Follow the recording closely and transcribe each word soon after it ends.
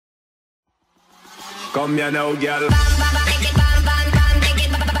Come here now, girl.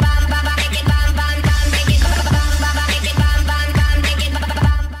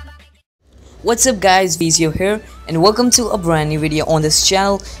 What's up guys, Vezio here and welcome to a brand new video on this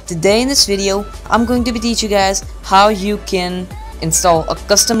channel. Today in this video, I'm going to be teaching you guys how you can install a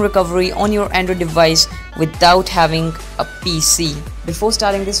custom recovery on your Android device without having a PC. Before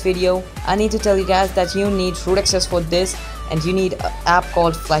starting this video, I need to tell you guys that you need root access for this, and you need an app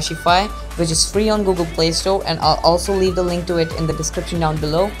called Flashify, which is free on Google Play Store, and I'll also leave the link to it in the description down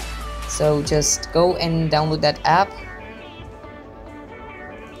below. So just go and download that app.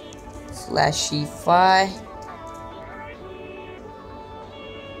 Flashify.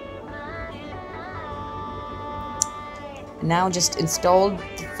 Now just install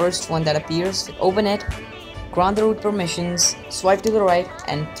the first one that appears. Open it, grant the root permissions, swipe to the right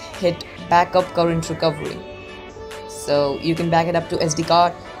and hit backup current recovery. So you can back it up to SD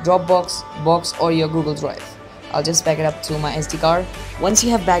card, Dropbox, Box or your Google Drive. I'll just back it up to my SD card. Once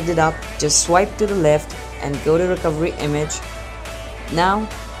you have backed it up, just swipe to the left and go to recovery image. Now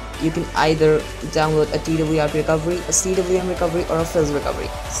you can either download a TWRP recovery, a CWM recovery or a Fizz recovery.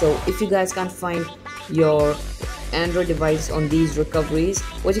 So if you guys can't find your Android device on these recoveries,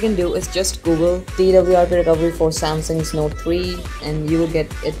 what you can do is just Google TWRP recovery for Samsung's Note 3 and you will get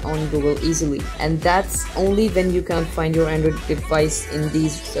it on Google easily. And that's only when you can't find your Android device in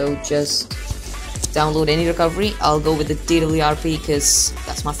these. So just download any recovery. I'll go with the TWRP because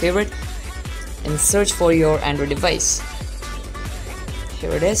that's my favorite, and search for your Android device.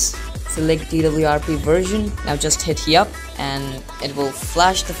 Here it is. Select TWRP version. Now just hit yup and it will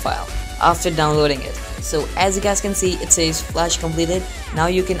flash the file after downloading it. So as you guys can see, it says flash completed. Now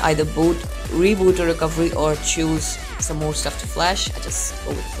you can either reboot a recovery or choose some more stuff to flash. I just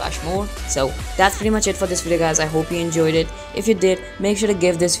go with flash more. So that's pretty much it for this video guys. I hope you enjoyed it. If you did, make sure to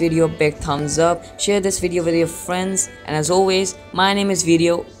give this video a big thumbs up, share this video with your friends, and as always, my name is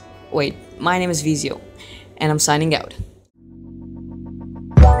Vezio and I'm signing out.